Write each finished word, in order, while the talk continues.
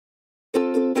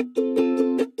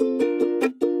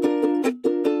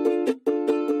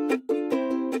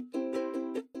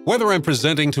Whether I'm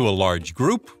presenting to a large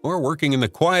group or working in the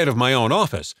quiet of my own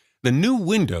office, the new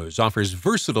Windows offers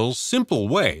versatile, simple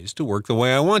ways to work the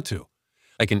way I want to.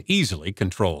 I can easily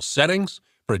control settings,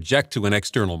 project to an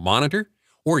external monitor,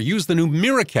 or use the new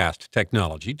Miracast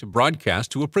technology to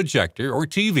broadcast to a projector or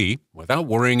TV without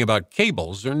worrying about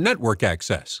cables or network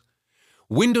access.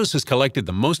 Windows has collected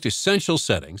the most essential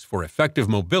settings for effective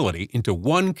mobility into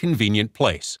one convenient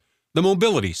place, the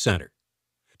Mobility Center.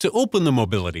 To open the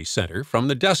Mobility Center from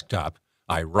the desktop,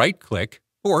 I right-click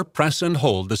or press and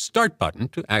hold the Start button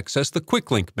to access the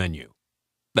Quick Link menu.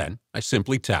 Then I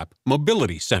simply tap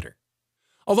Mobility Center.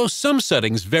 Although some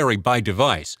settings vary by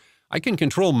device, I can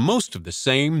control most of the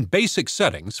same basic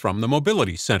settings from the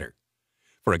Mobility Center.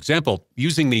 For example,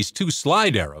 using these two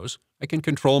slide arrows, I can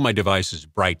control my device's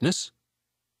brightness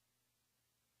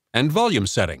and volume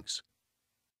settings.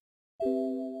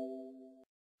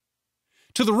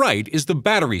 To the right is the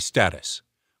battery status.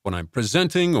 When I'm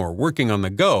presenting or working on the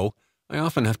go, I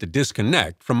often have to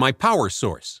disconnect from my power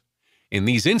source. In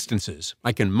these instances,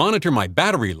 I can monitor my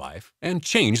battery life and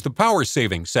change the power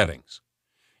saving settings.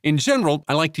 In general,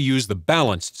 I like to use the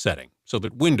balanced setting so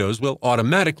that Windows will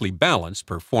automatically balance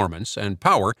performance and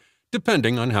power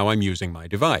depending on how I'm using my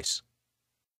device.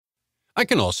 I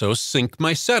can also sync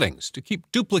my settings to keep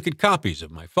duplicate copies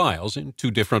of my files in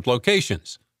two different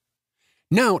locations.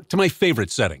 Now to my favorite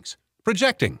settings,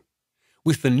 projecting.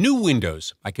 With the new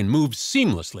Windows, I can move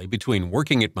seamlessly between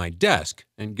working at my desk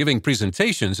and giving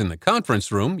presentations in the conference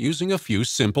room using a few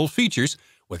simple features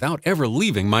without ever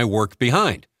leaving my work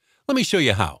behind. Let me show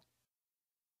you how.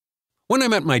 When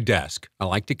I'm at my desk, I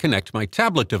like to connect my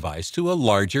tablet device to a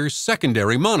larger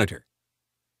secondary monitor.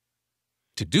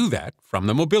 To do that, from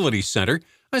the Mobility Center,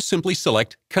 I simply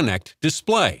select Connect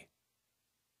Display.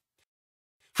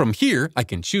 From here, I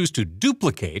can choose to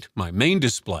duplicate my main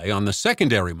display on the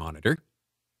secondary monitor,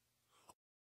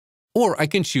 or I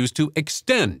can choose to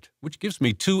extend, which gives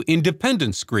me two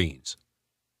independent screens.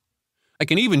 I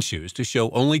can even choose to show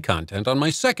only content on my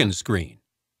second screen.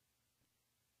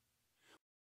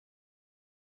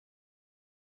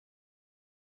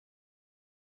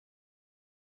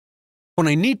 When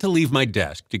I need to leave my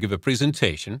desk to give a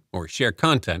presentation or share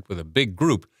content with a big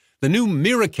group, the new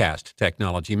Miracast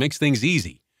technology makes things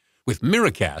easy. With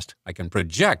Miracast, I can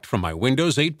project from my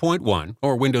Windows 8.1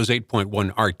 or Windows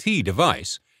 8.1 RT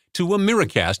device to a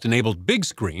Miracast-enabled big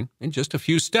screen in just a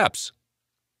few steps.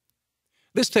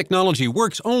 This technology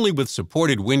works only with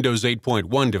supported Windows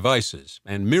 8.1 devices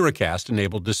and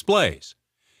Miracast-enabled displays.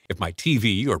 If my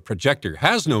TV or projector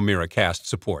has no Miracast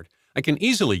support, I can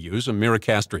easily use a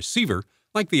Miracast receiver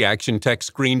like the Laxion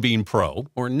ScreenBeam Pro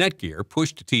or Netgear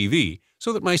Push-to-TV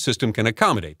so that my system can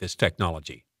accommodate this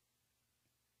technology.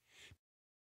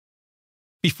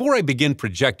 Before I begin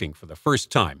projecting for the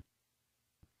first time,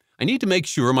 I need to make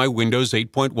sure my Windows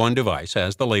 8.1 device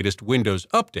has the latest Windows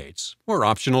updates or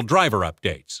optional driver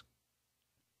updates.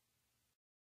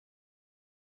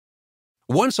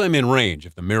 Once I'm in range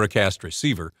of the Miracast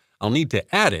receiver, I'll need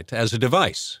to add it as a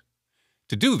device.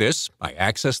 To do this, I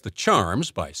access the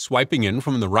charms by swiping in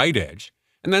from the right edge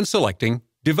and then selecting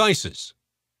Devices.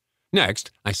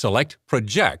 Next, I select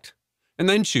Project and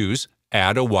then choose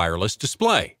Add a wireless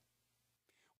display.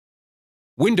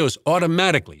 Windows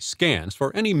automatically scans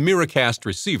for any Miracast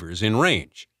receivers in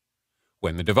range.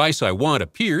 When the device I want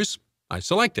appears, I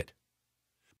select it.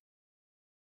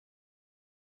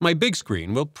 My big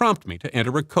screen will prompt me to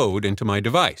enter a code into my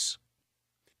device.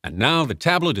 And now the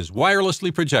tablet is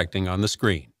wirelessly projecting on the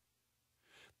screen.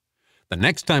 The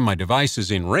next time my device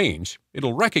is in range,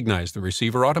 it'll recognize the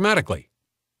receiver automatically.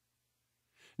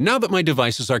 Now that my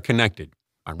devices are connected,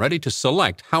 I'm ready to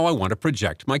select how I want to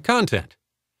project my content.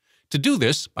 To do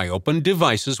this, I open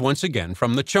Devices once again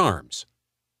from the charms.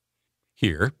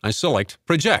 Here, I select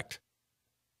Project.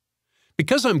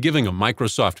 Because I'm giving a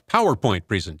Microsoft PowerPoint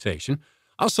presentation,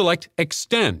 I'll select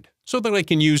Extend so that I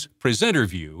can use Presenter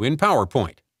View in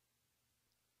PowerPoint.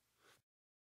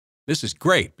 This is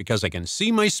great because I can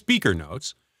see my speaker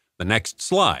notes, the next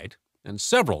slide, and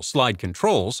several slide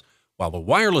controls, while the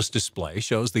wireless display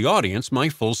shows the audience my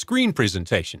full screen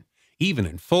presentation, even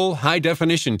in full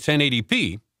high-definition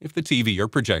 1080p if the TV or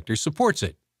projector supports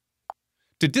it.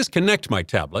 To disconnect my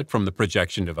tablet from the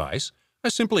projection device, I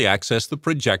simply access the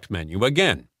Project menu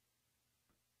again.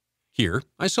 Here,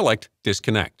 I select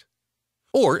Disconnect.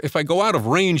 Or if I go out of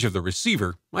range of the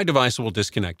receiver, my device will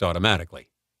disconnect automatically.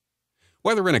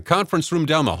 Whether in a conference room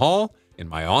down the hall, in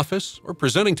my office, or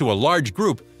presenting to a large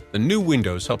group, the new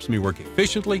Windows helps me work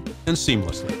efficiently and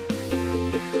seamlessly.